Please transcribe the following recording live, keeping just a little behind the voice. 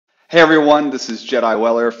Hey everyone, this is Jedi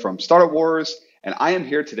Weller from Startup Wars, and I am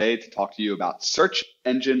here today to talk to you about search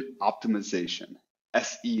engine optimization,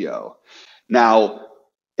 SEO. Now,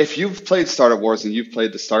 if you've played Startup Wars and you've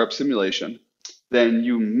played the startup simulation, then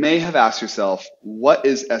you may have asked yourself, what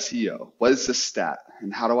is SEO? What is this stat,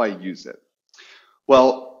 and how do I use it?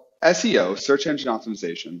 Well, SEO, search engine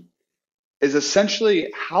optimization, is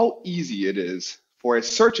essentially how easy it is for a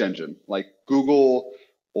search engine like Google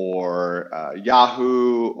or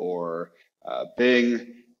Yahoo or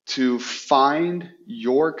Bing to find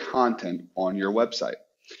your content on your website.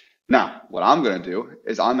 Now, what I'm going to do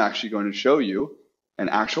is I'm actually going to show you an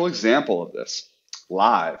actual example of this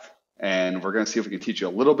live, and we're going to see if we can teach you a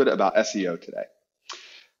little bit about SEO today.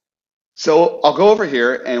 So I'll go over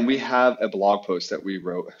here, and we have a blog post that we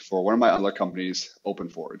wrote for one of my other companies,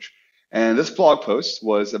 OpenForge. And this blog post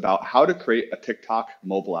was about how to create a TikTok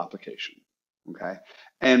mobile application, okay?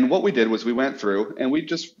 And what we did was we went through and we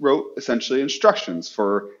just wrote essentially instructions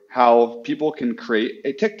for how people can create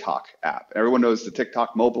a TikTok app. Everyone knows the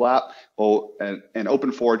TikTok mobile app. Well, and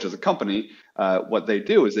OpenForge as a company, what they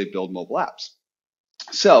do is they build mobile apps.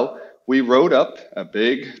 So we wrote up a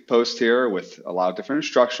big post here with a lot of different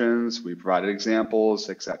instructions. We provided examples,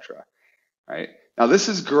 etc. Right? Now this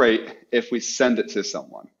is great if we send it to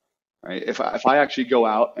someone. Right? If I actually go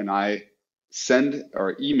out and I send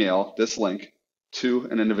or email this link to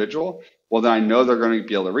an individual, well, then I know they're going to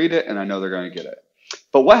be able to read it and I know they're going to get it.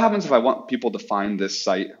 But what happens if I want people to find this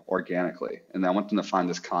site organically and I want them to find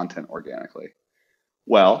this content organically?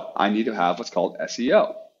 Well, I need to have what's called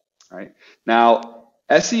SEO, right? Now,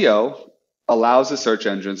 SEO allows the search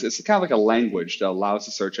engines, it's kind of like a language that allows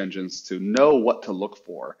the search engines to know what to look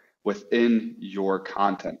for within your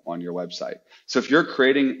content on your website. So if you're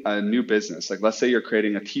creating a new business, like let's say you're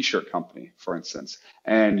creating a t-shirt company, for instance,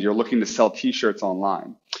 and you're looking to sell t-shirts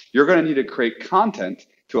online, you're going to need to create content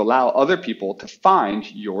to allow other people to find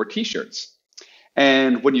your t-shirts.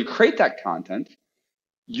 And when you create that content,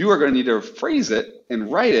 you are going to need to phrase it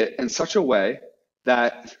and write it in such a way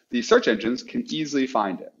that the search engines can easily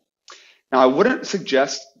find it. Now, I wouldn't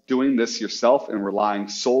suggest doing this yourself and relying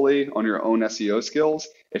solely on your own SEO skills.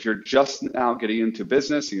 If you're just now getting into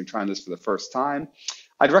business and you're trying this for the first time,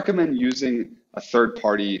 I'd recommend using a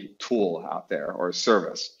third-party tool out there or a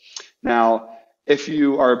service. Now, if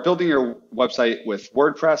you are building your website with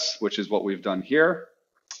WordPress, which is what we've done here,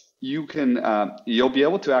 you'll be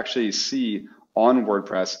able to actually see on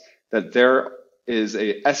WordPress that there is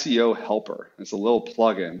a SEO helper. It's a little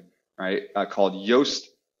plugin, right, called Yoast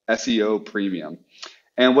SEO Premium.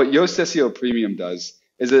 And what Yoast SEO Premium does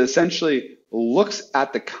is it essentially looks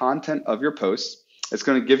at the content of your post. It's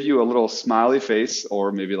going to give you a little smiley face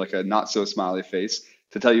or maybe like a not so smiley face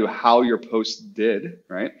to tell you how your post did,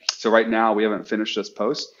 right? So right now we haven't finished this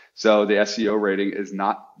post, so the SEO rating is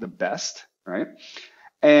not the best, right?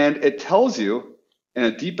 And it tells you in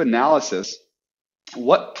a deep analysis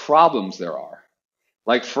what problems there are.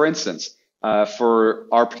 Like for instance, for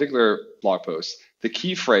our particular blog post, the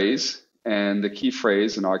key phrase, and the key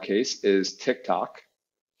phrase in our case is TikTok,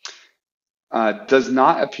 does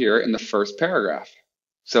not appear in the first paragraph.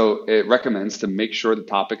 So it recommends to make sure the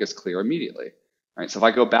topic is clear immediately. Right? So if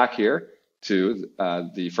I go back here to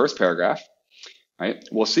the first paragraph, right,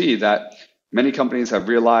 we'll see that many companies have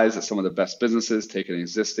realized that some of the best businesses take an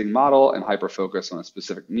existing model and hyper-focus on a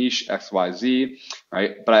specific niche, XYZ,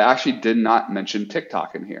 right? But I actually did not mention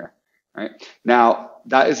TikTok in here. Right? Now,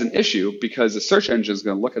 that is an issue because the search engine is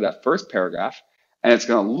going to look at that first paragraph and it's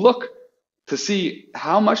going to look to see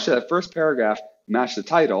how much that first paragraph match the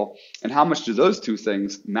title and how much do those two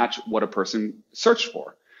things match what a person searched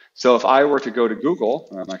for. So if I were to go to Google,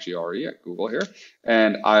 I'm actually already at Google here,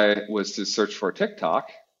 and I was to search for TikTok,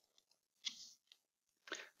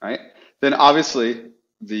 right? Then obviously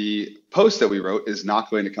the post that we wrote is not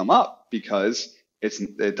going to come up because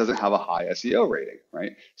it doesn't have a high SEO rating,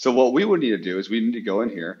 right? So what we would need to do is we need to go in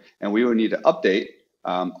here and we would need to update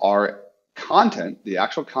our content, the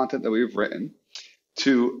actual content that we've written,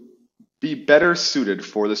 to be better suited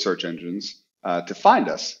for the search engines to find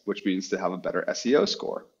us, which means to have a better SEO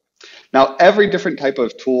score. Now, every different type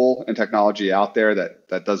of tool and technology out there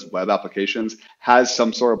that does web applications has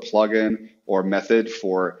some sort of plugin or method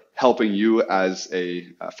for helping you as a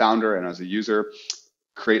founder and as a user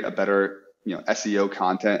create a better SEO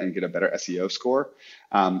content and get a better SEO score.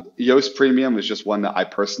 Yoast Premium is just one that I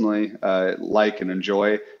personally like and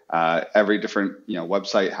enjoy. Every different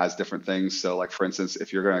website has different things. So like for instance,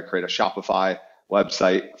 if you're going to create a Shopify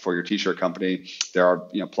website for your t-shirt company, there are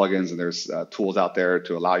plugins and there's tools out there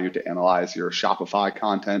to allow you to analyze your Shopify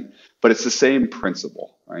content. But it's the same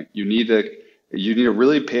principle, right? You need to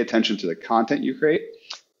really pay attention to the content you create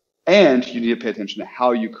And you need to pay attention to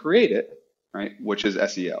how you create it, right? Which is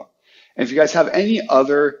SEO. And if you guys have any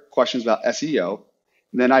other questions about SEO,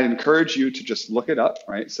 then I'd encourage you to just look it up,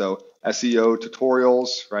 right? So SEO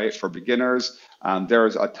tutorials, right, for beginners.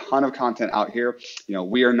 There's a ton of content out here.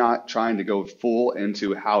 We are not trying to go full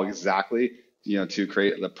into how exactly, to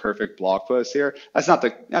create the perfect blog post here. That's not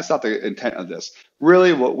the intent of this.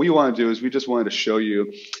 Really, what we want to do is we just wanted to show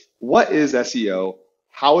you what is SEO,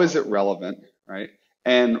 how is it relevant, right?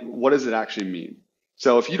 And what does it actually mean?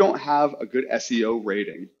 So if you don't have a good SEO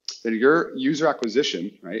rating, then your user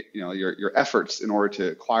acquisition, right, your efforts in order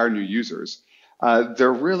to acquire new users,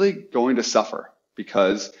 they're really going to suffer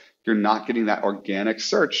because you're not getting that organic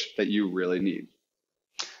search that you really need.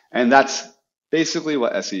 And that's basically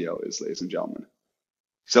what SEO is, ladies and gentlemen.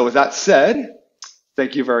 So with that said,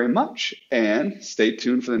 thank you very much and stay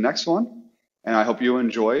tuned for the next one. And I hope you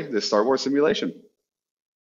enjoy this Star Wars simulation.